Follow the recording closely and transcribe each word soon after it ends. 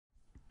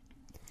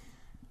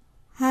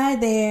Hi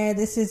there,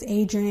 this is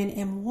Adrian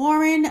M.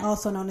 Warren,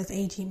 also known as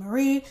AG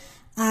Marie.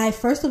 I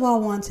first of all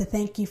want to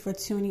thank you for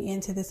tuning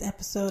into this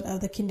episode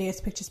of the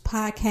Kinder's Pictures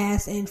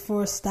podcast and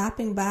for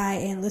stopping by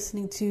and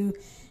listening to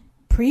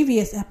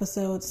previous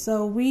episodes.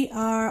 So we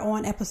are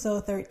on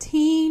episode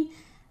 13.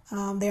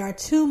 There are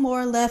 2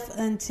 more left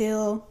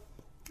until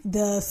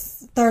the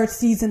 3rd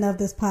season of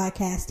this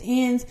podcast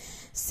ends.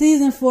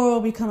 Season 4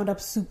 will be coming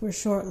up super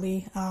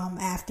shortly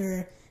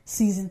after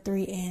season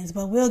 3 ends,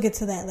 but we'll get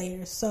to that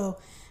later. So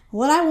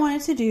what I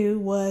wanted to do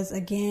was,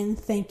 again,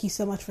 thank you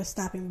so much for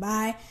stopping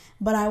by,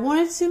 but I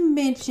wanted to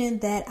mention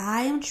that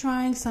I am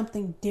trying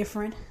something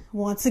different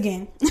once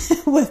again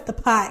with the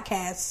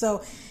podcast.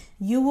 So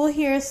you will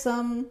hear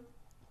some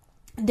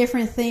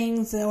different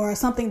things or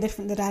something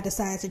different that I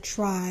decided to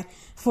try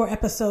for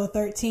episode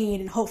 13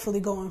 and hopefully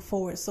going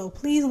forward. So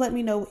please let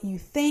me know what you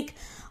think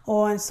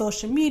on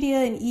social media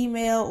and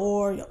email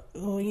or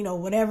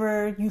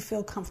whatever you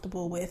feel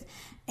comfortable with.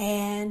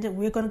 And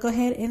we're going to go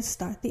ahead and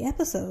start the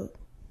episode.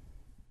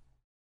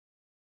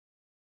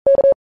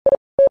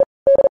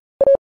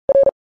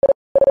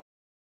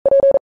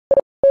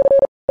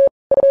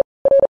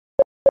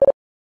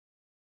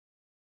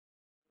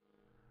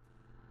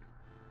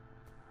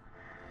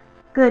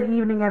 Good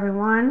evening,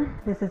 everyone.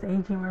 This is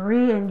AG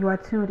Marie, and you are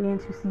tuned in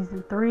to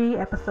Season 3,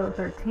 Episode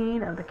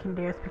 13 of the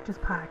Kinder's Pictures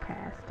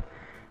podcast.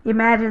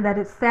 Imagine that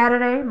it's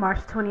Saturday, March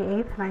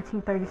 28th,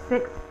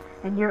 1936,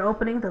 and you're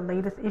opening the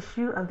latest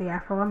issue of The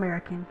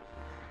Afro-American.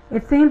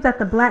 It seems that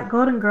the black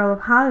golden girl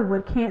of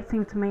Hollywood can't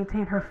seem to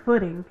maintain her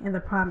footing in the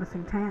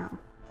promising town.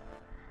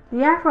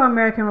 The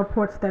Afro-American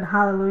reports that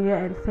Hallelujah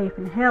and Safe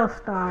in Hell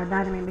star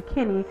Dynamite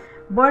McKinney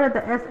boarded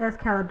the SS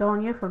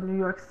Caledonia from New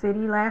York City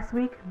last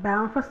week,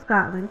 bound for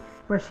Scotland,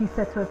 where she's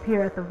set to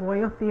appear at the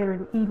Royal Theatre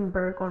in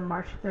Edinburgh on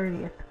March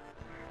 30th.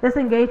 This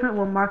engagement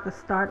will mark the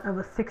start of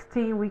a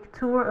 16-week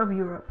tour of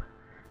Europe.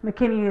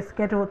 McKinney is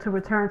scheduled to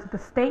return to the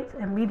States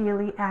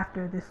immediately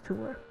after this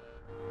tour.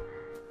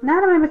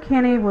 Dynamite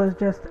McKinney was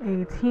just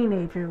a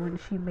teenager when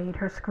she made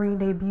her screen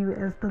debut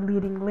as the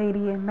leading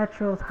lady in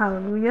Metro's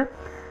Hallelujah.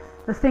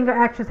 The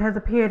singer-actress has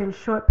appeared in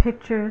short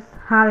pictures,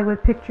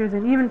 Hollywood pictures,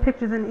 and even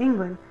pictures in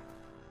England.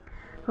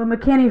 But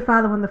McKinney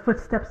followed in the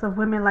footsteps of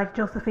women like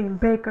Josephine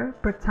Baker,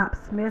 Bricktop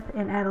Smith,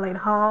 and Adelaide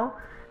Hall,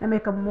 and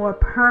make a more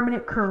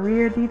permanent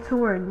career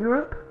detour in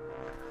Europe?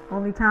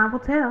 Only time will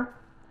tell.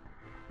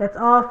 That's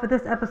all for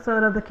this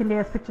episode of the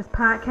Kinder's Pictures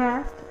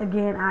podcast.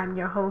 Again, I'm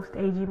your host,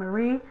 AG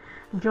Marie.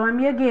 Join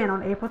me again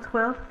on April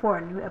 12th for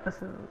a new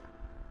episode.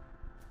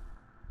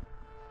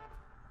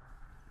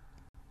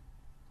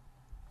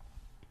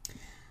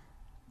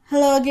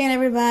 Hello again,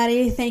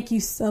 everybody. Thank you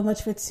so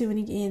much for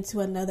tuning in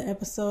to another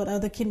episode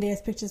of the Kinder's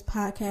Pictures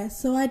podcast.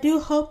 So I do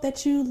hope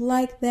that you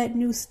like that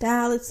new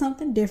style. It's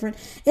something different.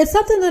 It's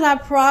something that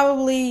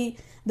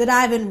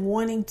I've been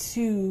wanting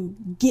to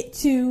get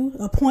to,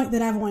 a point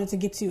that I've wanted to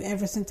get to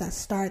ever since I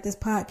started this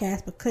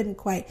podcast, but couldn't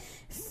quite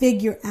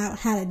figure out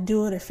how to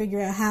do it or figure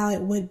out how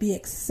it would be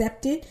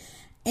accepted.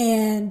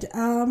 And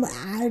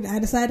I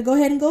decided to go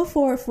ahead and go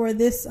for it for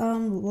this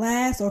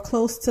last or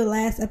close to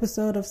last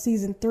episode of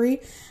season 3.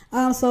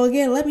 So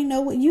again, let me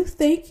know what you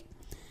think.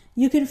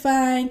 You can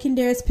find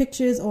Kinder's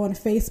Pictures on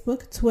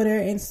Facebook, Twitter,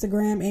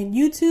 Instagram, and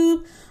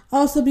YouTube.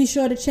 Also, be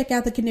sure to check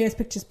out the Kinder's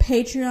Pictures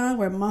Patreon,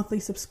 where monthly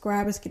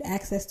subscribers get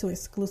access to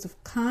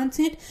exclusive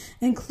content,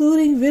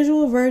 including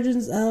visual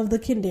versions of the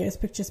Kinder's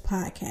Pictures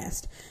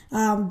podcast.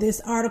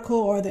 This article,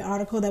 or the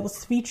article that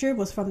was featured,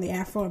 was from the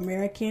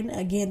Afro-American,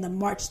 again, the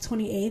March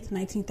 28th,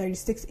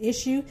 1936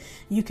 issue.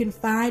 You can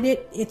find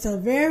it. It's a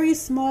very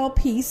small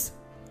piece.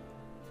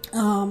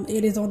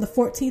 It is on the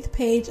 14th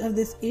page of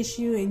this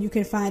issue, and you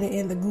can find it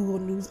in the Google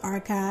News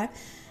archive.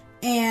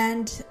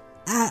 And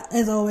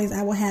as always,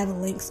 I will have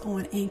links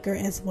on Anchor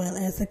as well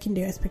as the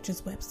Kinder's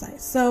Pictures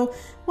website. So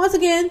once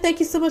again, thank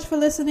you so much for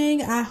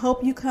listening. I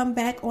hope you come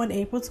back on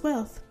April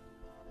 12th.